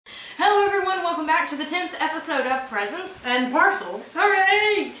welcome back to the 10th episode of Presents and Parcels.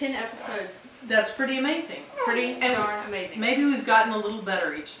 Hooray! 10 episodes. That's pretty amazing. Pretty darn amazing. Maybe we've gotten a little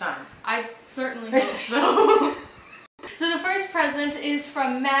better each time. I certainly hope so. So the first present is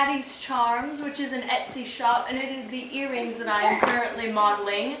from Maddie's Charms, which is an Etsy shop, and it is the earrings that I am currently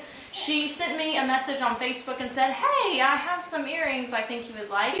modeling. She sent me a message on Facebook and said, "Hey, I have some earrings I think you would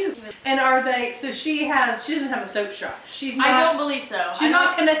like." And are they, so she doesn't have a soap shop. She's not, I don't believe so. She's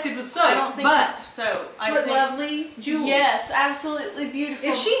not connected with soap. I don't think it's soap. But lovely jewels. Yes, absolutely beautiful.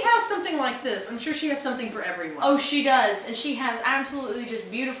 If she has something like this, I'm sure she has something for everyone. Oh, she does. And she has absolutely just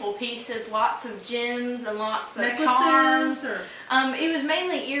beautiful pieces, lots of gems and lots of charms. It was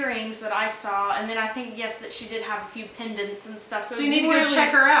mainly earrings that I saw, and then I think, yes, that she did have a few pendants and stuff. So you need to go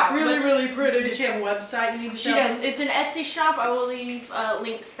check her out. Really pretty. Did she have a website you need to She does. It's an Etsy shop. I will leave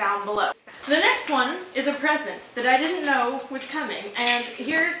links down below. The next one is a present that I didn't know was coming, and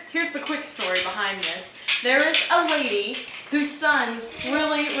here's the quick story behind this. There is a lady whose sons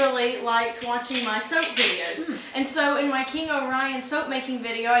really liked watching my soap videos. And so in my King Orion soap making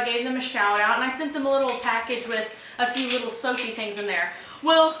video, I gave them a shout out, and I sent them a little package with a few little soapy things in there.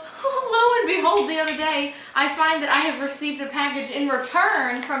 Well, lo and behold, the other day, I find that I have received a package in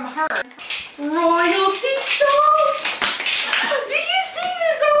return from her. Royalty soap! Did you see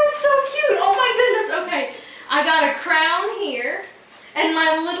this? Oh, it's so cute! Oh my goodness, okay. I got a crown here, and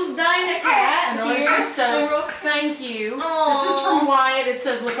my little Dinah cat here. Soaps. Thank you. Aww. This is from Wyatt. It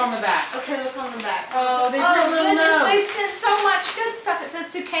says, look on the back. Okay, look on the back. Oh, they've written little notes. They've sent so much good stuff. It says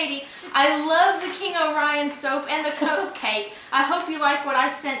to Katie, "I love the King Orion soap and the cupcake. I hope you like what I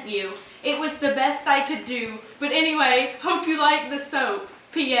sent you. It was the best I could do. But anyway, hope you like the soap.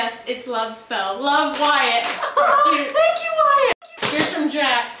 P.S. It's love spell. Love, Wyatt." Thank you, Wyatt. Here's from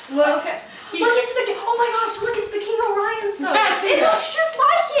Jack. Look. Okay. Look, it's the, oh my gosh, look, it's the King Orion soap. It looks just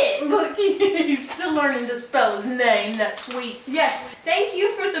like it. Look, he's still learning to spell his name. That's sweet. Yes. Thank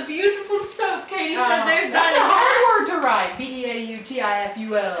you for the beautiful soap, Katie said. There's that's Dinah. a hard word to write.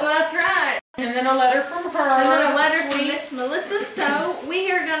 B-E-A-U-T-I-F-U-L. That's right. And then a letter from her. And then a letter from Miss Melissa. So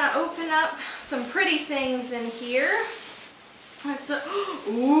we are gonna open up some pretty things in here. So,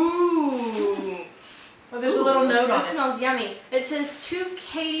 ooh. Well, there's a little note on it. It smells yummy. It says, "To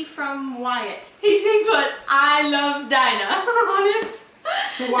Katie from Wyatt." He put, "I love Dinah" on it.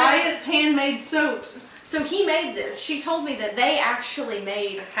 To Wyatt's handmade soaps. So he made this. She told me that they actually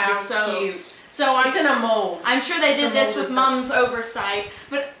made the soaps. Cute. So it's in a mold. I'm sure they did this with Mom's oversight.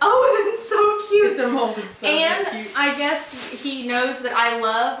 But oh, that's so cute. It's a molded soap. And I guess he knows that I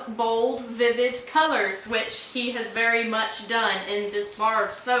love bold, vivid colors, which he has very much done in this bar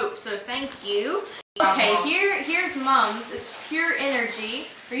of soap. So thank you. Okay, here's Mom's. It's Pure Energy.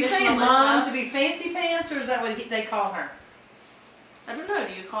 Are you saying Mom to be fancy pants, or is that what they call her? I don't know.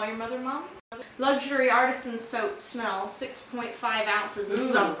 Do you call your mother Mom? Luxury Artisan Soap Smell, 6.5 ounces. This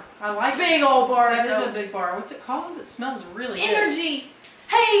is a I like big old bar of soap. That is a big bar. What's it called? It smells really good. Energy.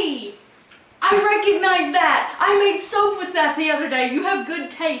 Hey! I recognize that. I made soap with that the other day. You have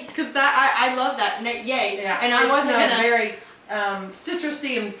good taste, because that I love that. Yay! Yeah, and I wasn't gonna. Very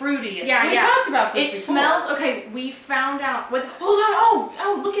citrusy and fruity. Yeah, we talked about this It before. smells, okay, we found out with, hold on,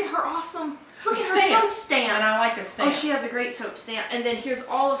 oh, look at her awesome, look at her soap stamp. And I like a stamp. Oh, she has a great soap stamp. And then here's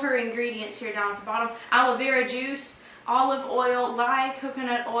all of her ingredients here down at the bottom. Aloe vera juice, olive oil, lye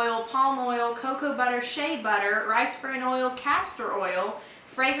coconut oil, palm oil, cocoa butter, shea butter, rice bran oil, castor oil,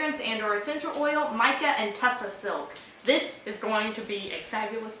 fragrance and or essential oil, mica, and tussa silk. This is going to be a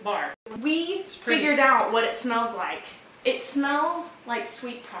fabulous bar. We figured out what it smells like. It smells like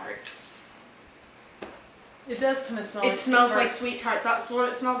sweet tarts. It does kind of smell like sweet tarts. It smells like sweet tarts. That's what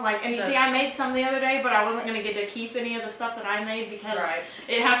it smells like. And you see, I made some the other day, but I wasn't going to get to keep any of the stuff that I made because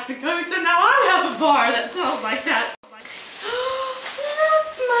it has to go. So now I have a bar that smells like that. Look,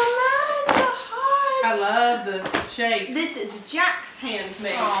 Mama, it's a heart. I love the shape. This is Jack's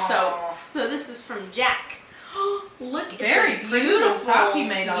handmade soap. So this is from Jack. Look, very beautiful top you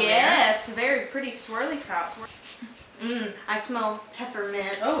made on there. Yes, very pretty swirly top. I smell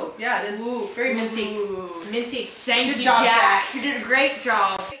peppermint. Oh, yeah, it is. Ooh, very minty. Ooh. Minty. Thank you, Jack. You did a great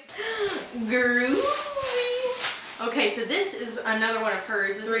job. Groovy. Okay, so this is another one of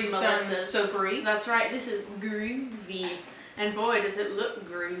hers. This is Melissa's. Soapery. That's right. This is groovy. And boy, does it look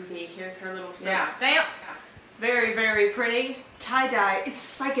groovy. Here's her little soap stamp. Very, very pretty. Tie-dye. It's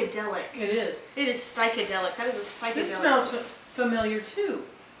psychedelic. It is. It is psychedelic. That is a psychedelic. This smells familiar too,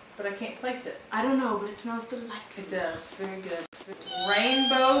 but I can't place it. I don't know, but it smells delightful. It does. Very good.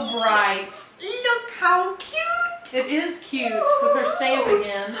 Rainbow Bright. Look how cute. It is cute with her stamp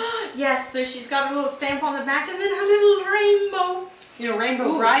again. Yes, so she's got a little stamp on the back and then her little rainbow. You know,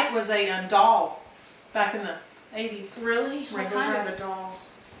 Rainbow Bright was a doll back in the 80s. Really? Rainbow What kind Bright. of a doll?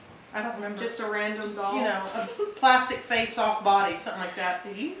 I don't remember. Just a random doll? You know, a plastic face-off body, something like that.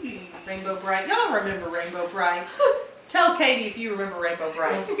 Rainbow Bright. Y'all remember Rainbow Bright. Tell Katie if you remember Rainbow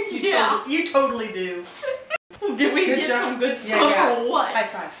Bright. You totally do. Did we get some good stuff or what? High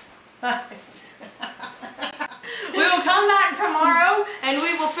five. We will come back tomorrow and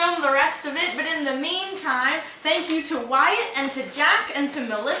we will film the rest of it, but in the meantime, thank you to Wyatt and to Jack and to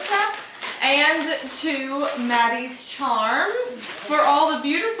Melissa and to Maddie's Charms for all the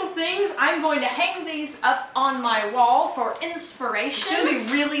beautiful things. I'm going to hang these up on my wall for inspiration. It's going to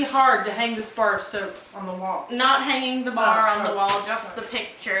be really hard to hang this bar of soap on the wall. Not hanging the bar on the wall, just the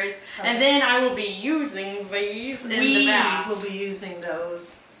pictures. Okay. And then I will be using these in the bath. We will be using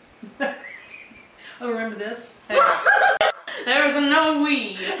those. Oh, remember this? There was no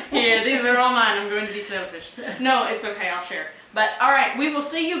we here. These are all mine. I'm going to be selfish. No, it's okay. I'll share. But all right, we will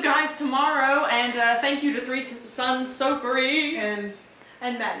see you guys tomorrow. And thank you to Three Sons Soapery and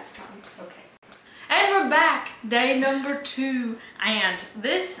Maddie's Charms. Okay. And we're back, day number 2. And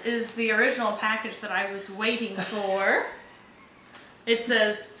this is the original package that I was waiting for. It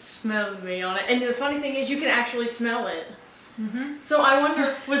says "Smell me" on it, and the funny thing is, you can actually smell it. So I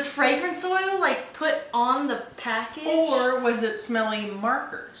wonder, was fragrance oil like put on the package? Or was it smelling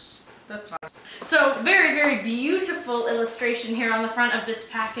markers? That's not. So very, very beautiful illustration here on the front of this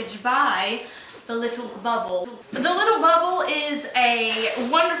package by The Little Bubble. The Little Bubble is a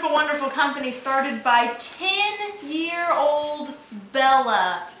wonderful, wonderful company started by 10-year-old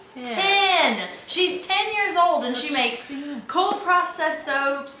Bella. 10! She's 10 years old and she makes cold processed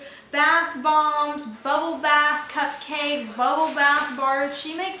soaps, bath bombs, bubble bath cupcakes, bubble bath bars.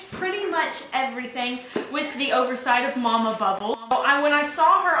 She makes pretty much everything with the oversight of Mama Bubble. When I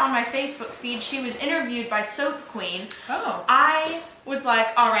saw her on my Facebook feed, she was interviewed by Soap Queen. Oh. I was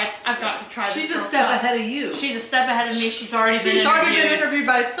like, all right, I've got to try this. She's a step ahead of you. She's a step ahead of me. She's already been interviewed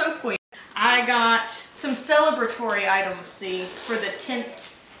by Soap Queen. I got some celebratory items, see, for the 10th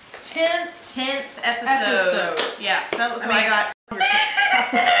episode. Yeah, so I got...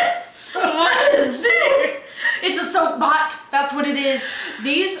 What is this? It's a soap bot. That's what it is.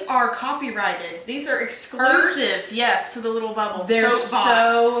 These are copyrighted. These are exclusive, yes, to The Little Bubble. They're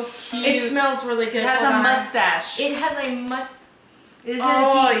so cute. It smells really good. It has a mustache. It has a mustache. Isn't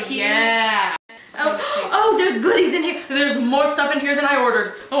he cute? Yeah. So cute. Oh, there's goodies in here. There's more stuff in here than I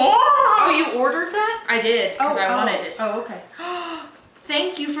ordered. Oh, you ordered that? I did, because I wanted it. Oh, okay.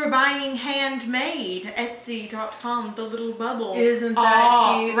 Thank you for buying handmade. Etsy.com, The Little Bubble. Isn't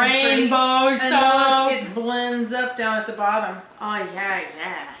that cute? Rainbow soap. And look, it blends up down at the bottom. Oh,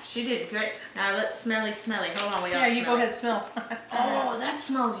 yeah. She did great. Now let's smelly. Hold on, we gotta you go ahead, smell. Oh, that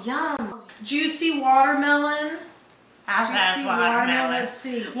smells yum. Juicy watermelon. Juicy watermelon. Let's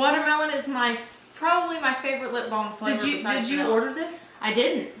see. Watermelon is probably my favorite lip balm flavor. Did you order this? I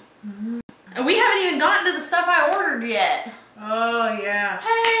didn't. And we haven't even gotten to the stuff I ordered yet. Oh, yeah.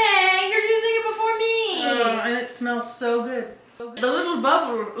 Hey, you're using it before me. Oh, and it smells so good. The Little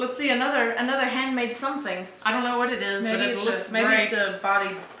Bubble. Let's see, another handmade something. I don't know what it is, but it looks great. Maybe it's a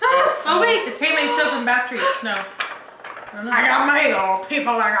body. Oh wait, it's handmade soap and bath treats. No. I got mail.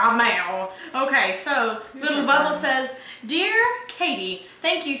 People, I got mail. Okay, so Little Bubble says, "Dear Katie,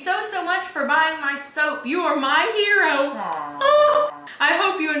 thank you so much for buying my soap. You are my hero. Oh, I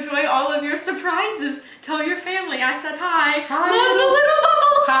hope you enjoy all of your surprises. Tell your family I said hi. Hi, Love the Little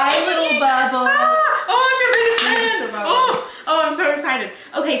Bubble. Hi, Little Bubble. Oh, I'm your biggest fan. Oh, I'm so excited.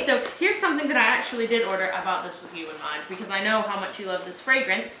 Okay, so here's something that I actually did order. I bought this with you in mind because I know how much you love this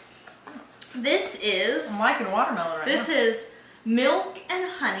fragrance. This is... I'm liking watermelon right now. This is Milk and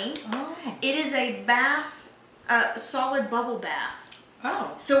Honey. Oh. It is a bath, solid bubble bath.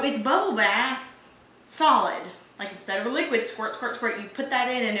 Oh. So it's bubble bath solid. Like instead of a liquid, squirt, you put that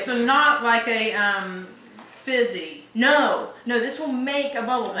in and it... So not like a fizzy. No, this will make a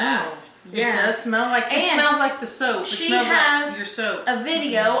bubble bath. Oh. It does smell like, it smells like the soap. She it smells has like your soap. A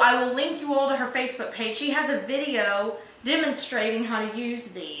video. I will link you all to her Facebook page. She has a video demonstrating how to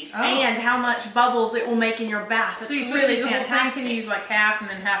use these and how much bubbles it will make in your bath. It's so you really use the whole fantastic. thing, can you use like half and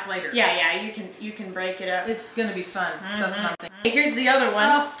then half later? Yeah, you can break it up. It's gonna be fun. That's my thing. Here's the other one.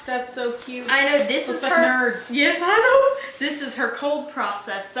 Oh, that's so cute. I know this Looks is like her. nerds. Yes, I know. This is her cold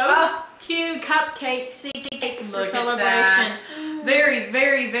process. So cute cupcake, seed cake for Look celebration. at that.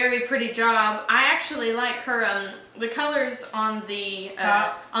 Very pretty job. I actually like her. The colors on the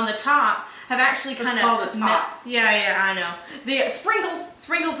top have actually kind of called the top. Yeah, I know. The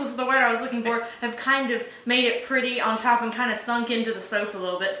sprinkles is the word I was looking for. Have kind of made it pretty on top and kind of sunk into the soap a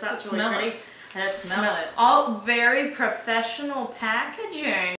little bit. So that's really pretty. Let's smell it. All very professional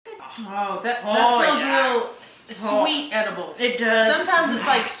packaging. Oh, that smells real sweet edible. It does. Sometimes it's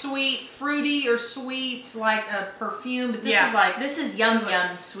like sweet, fruity, or sweet like a perfume, but this is like... This is yum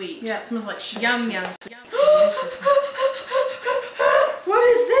yum sweet. Yeah, it smells like sugar Yum sweet. yum sweet. What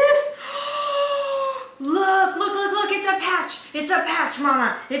is this? Look, look, look, look, it's a patch. It's a patch,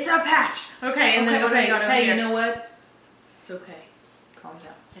 Mama. It's a patch. Okay, and then what do we got over here? Hey, you know what? It's okay. Calm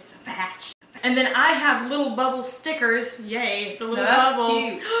down. It's a patch. And then I have little bubble stickers. Yay, the little That's bubble.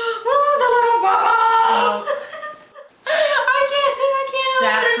 cute. Oh, the little bubble. Oh. I can't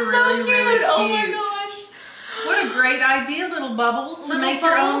That's it's really, so cute. really Oh my cute. gosh. What a great idea, little bubble, to Little make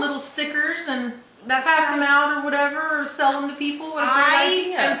your bubble. own little stickers and That's pass right. them out or whatever, or sell them to people. What a great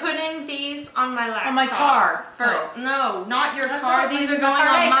idea. I am putting these on my laptop. On my car. No, not your I car. thought These maybe are going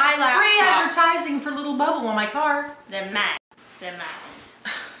car. on Hey, my laptop. Free advertising for Little Bubble on my car. They're mine. They're mine.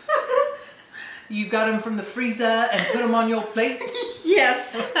 You got them from the freezer and put them on your plate? Yes,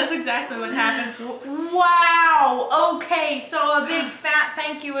 that's exactly what happened. Wow. Okay, so a big fat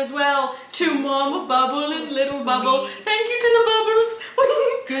thank you as well to Mama Bubble and Little Bubble. Thank you to the Bubbles.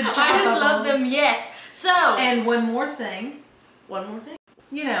 Good job, I just love Bubbles. them. Yes. So. And one more thing. One more thing.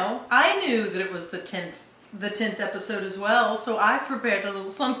 You know, I knew that it was the 10th episode as well, so I prepared a little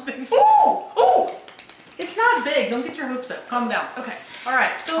something. Ooh! Ooh! It's not big. Don't get your hopes up. Calm down. Okay. All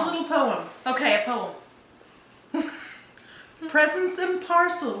right, so a little poem. Okay, a poem. Presents and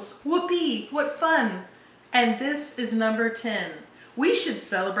parcels. Whoopee, what fun. And this is number 10. We should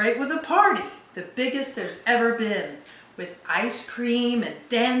celebrate with a party, the biggest there's ever been, with ice cream and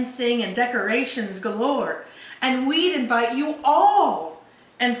dancing and decorations galore. And we'd invite you all.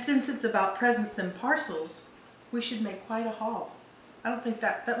 And since it's about presents and parcels, we should make quite a haul. I don't think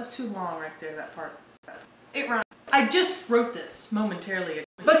that was too long right there, that part. It rhymes. I just wrote this momentarily ago.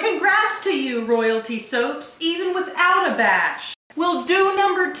 But congrats to you, Royalty Soaps, even without a bash. We'll do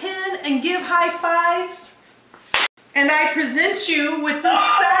number 10 and give high fives. And I present you with the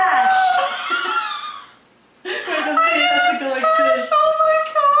sash. Wait, let's see, that's go like this. Oh my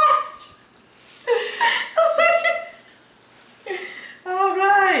gosh. All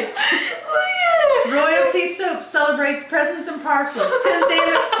right. Look at it. Royalty Soap celebrates presents and parcels.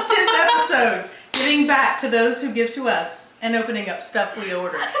 10th episode. Giving back to those who give to us and opening up stuff we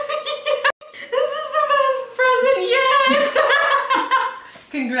ordered. This is the best present yet.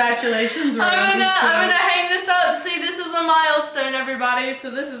 Congratulations, Royalty I'm Soap. gonna hang this up. See, this is a milestone, everybody. So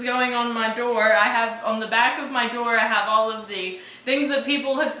this is going on my door. I have, on the back of my door, I have all of the things that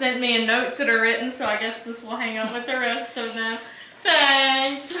people have sent me and notes that are written. So I guess this will hang out with the rest of them.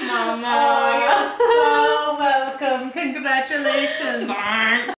 Thanks, Mama. Oh, you're so welcome. Congratulations.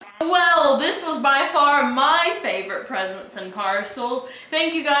 Thanks. Well, this was by far my favorite presents and parcels.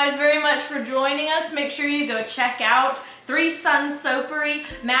 Thank you guys very much for joining us. Make sure you go check out Three Sons Soapery,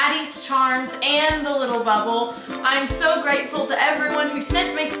 Maddie's Charms, and The Little Bubble. I'm so grateful to everyone who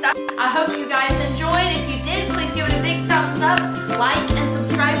sent me stuff. I hope you guys